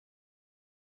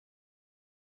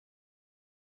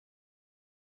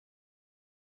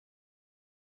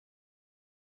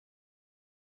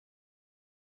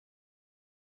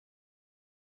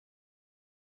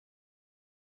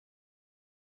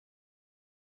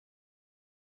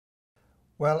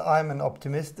Well, I'm an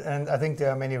optimist, and I think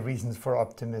there are many reasons for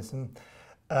optimism.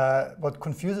 What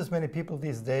confuses many people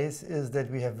these days is that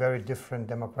we have very different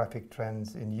demographic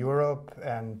trends in Europe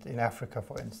and in Africa,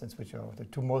 for instance, which are the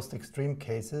two most extreme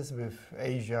cases, with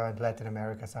Asia and Latin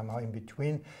America somehow in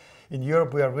between. In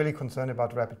Europe, we are really concerned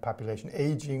about rapid population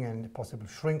aging and possible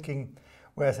shrinking,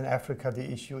 whereas in Africa, the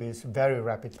issue is very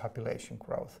rapid population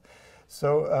growth.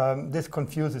 So this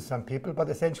confuses some people, but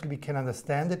essentially we can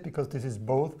understand it because this is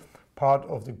both part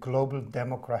of the global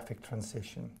demographic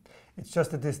transition. It's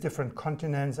just that these different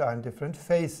continents are in different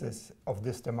phases of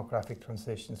this demographic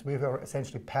transitions. We've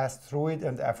essentially passed through it,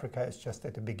 and Africa is just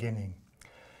at the beginning.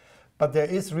 But there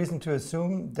is reason to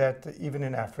assume that even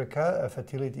in Africa,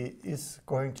 fertility is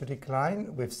going to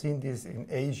decline. We've seen this in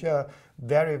Asia,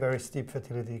 very, very steep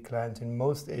fertility declines in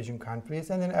most Asian countries,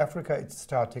 and in Africa it's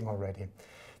starting already.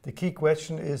 The key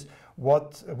question is,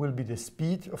 what will be the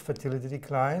speed of fertility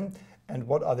decline, and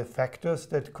what are the factors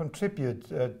that contribute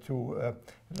to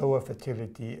lower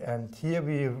fertility? And here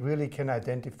we really can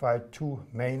identify two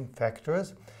main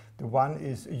factors. The one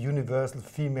is universal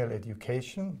female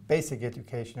education, basic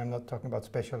education. I'm not talking about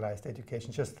specialized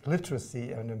education, just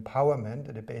literacy and empowerment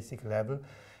at a basic level,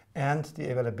 and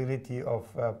the availability of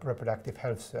reproductive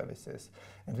health services.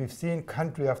 And we've seen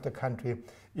country after country,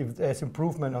 if there's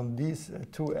improvement on these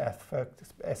two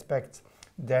aspects,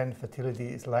 then fertility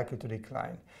is likely to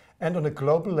decline. And on a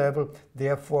global level,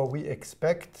 therefore, we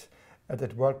expect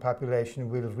that world population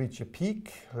will reach a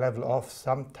peak, level off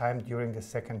sometime during the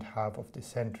second half of the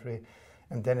century,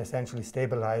 and then essentially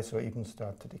stabilize or even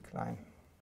start to decline.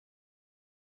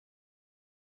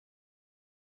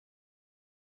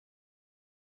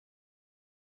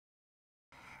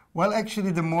 Well, actually,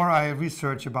 the more I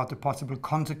research about the possible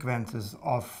consequences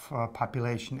of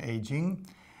population aging,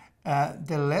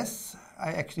 the less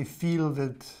I actually feel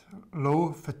that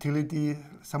low fertility,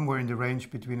 somewhere in the range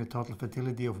between a total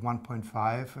fertility of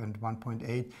 1.5 and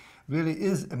 1.8, really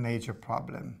is a major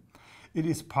problem. It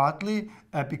is partly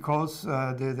because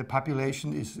the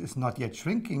population is not yet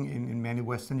shrinking in many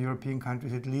Western European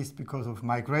countries, at least because of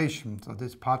migration. So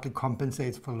this partly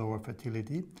compensates for lower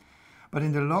fertility. But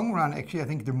in the long run, actually, I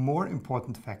think the more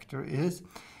important factor is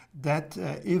that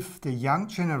if the young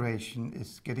generation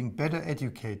is getting better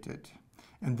educated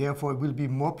and therefore will be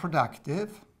more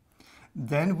productive,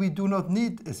 then we do not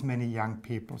need as many young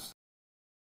people.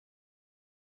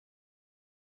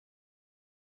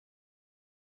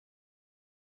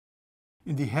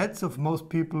 In the heads of most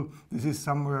people, this is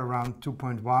somewhere around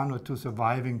 2.1 or 2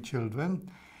 surviving children.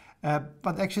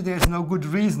 But actually there is no good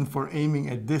reason for aiming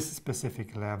at this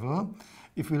specific level.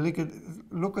 If we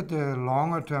look at the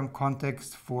longer term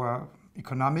context for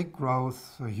economic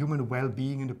growth, so human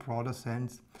well-being in the broader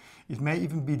sense, it may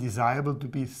even be desirable to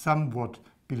be somewhat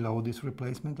below this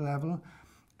replacement level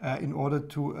in order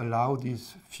to allow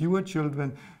these fewer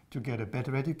children to get a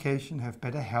better education, have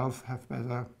better health, have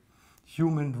better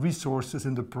human resources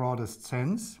in the broadest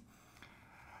sense.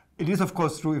 It is, of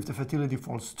course, true if the fertility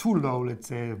falls too low, let's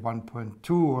say 1.2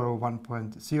 or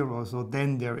 1.0, so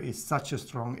then there is such a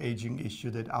strong aging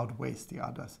issue that outweighs the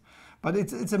others. But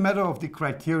it's a matter of the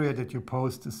criteria that you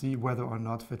pose to see whether or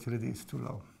not fertility is too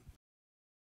low.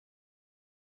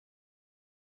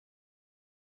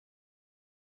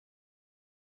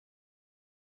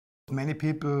 Many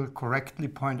people correctly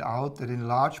point out that in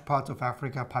large parts of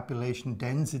Africa, population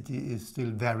density is still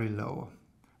very low.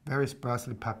 Very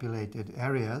sparsely populated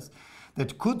areas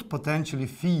that could potentially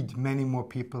feed many more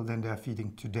people than they are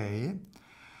feeding today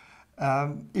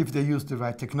if they use the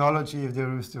right technology, if they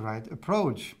use the right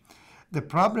approach. The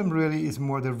problem really is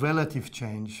more the relative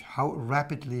change. How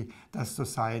rapidly does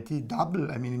society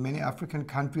double? I mean, in many African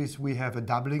countries, we have a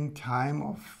doubling time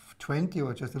of 20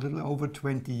 or just a little over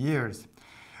 20 years,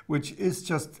 which is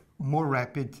just more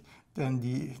rapid than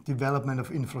the development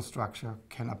of infrastructure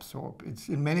can absorb.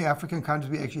 In many African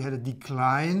countries, we actually had a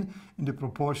decline in the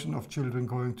proportion of children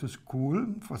going to school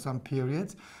for some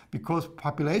periods because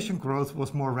population growth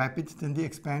was more rapid than the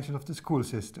expansion of the school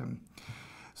system.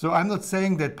 So I'm not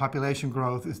saying that population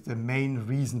growth is the main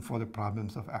reason for the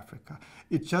problems of Africa.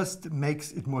 It just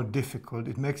makes it more difficult.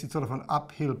 It makes it sort of an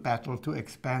uphill battle to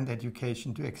expand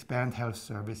education, to expand health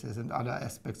services and other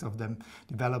aspects of the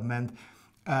development.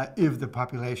 If the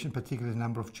population, particularly the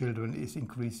number of children, is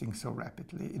increasing so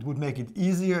rapidly. It would make it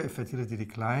easier if fertility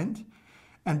declined.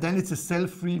 And then it's a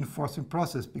self-reinforcing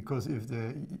process, because if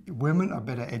the women are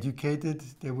better educated,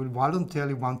 they will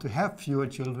voluntarily want to have fewer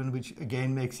children, which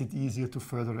again makes it easier to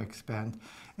further expand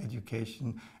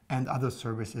education and other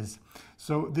services.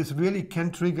 So this really can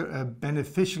trigger a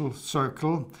beneficial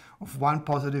circle of one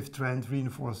positive trend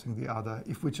reinforcing the other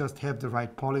if we just have the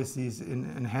right policies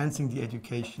in enhancing the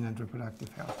education and reproductive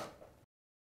health.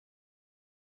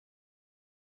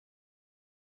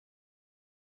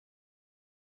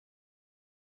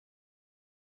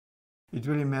 It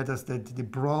really matters that the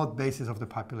broad basis of the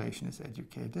population is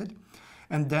educated.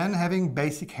 And then having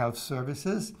basic health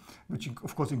services, which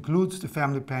of course includes the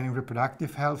family planning,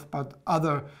 reproductive health, but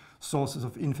other sources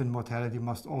of infant mortality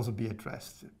must also be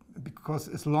addressed. Because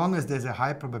as long as there's a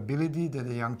high probability that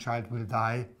a young child will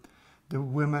die, the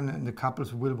women and the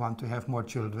couples will want to have more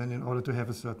children in order to have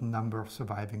a certain number of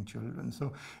surviving children.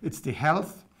 So it's the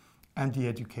health and the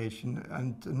education,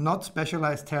 and not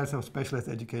specialized health or specialized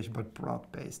education, but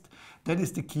broad-based. That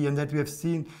is the key, and that we have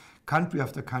seen country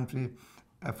after country.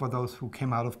 For those who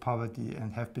came out of poverty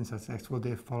and have been successful,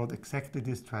 they followed exactly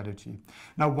this strategy.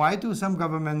 Now, why do some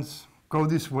governments go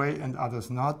this way and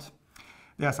others not?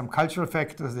 There are some cultural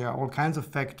factors, there are all kinds of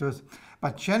factors,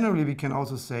 but generally we can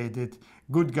also say that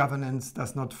good governance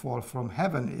does not fall from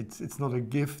heaven. It's not a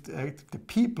gift. The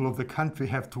people of the country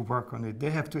have to work on it.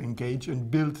 They have to engage and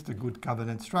build the good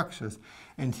governance structures.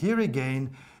 And here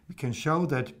again, we can show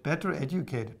that better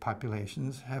educated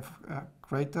populations have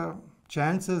greater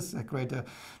chances, greater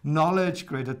knowledge,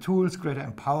 greater tools, greater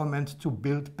empowerment to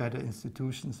build better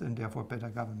institutions and therefore better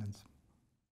governance.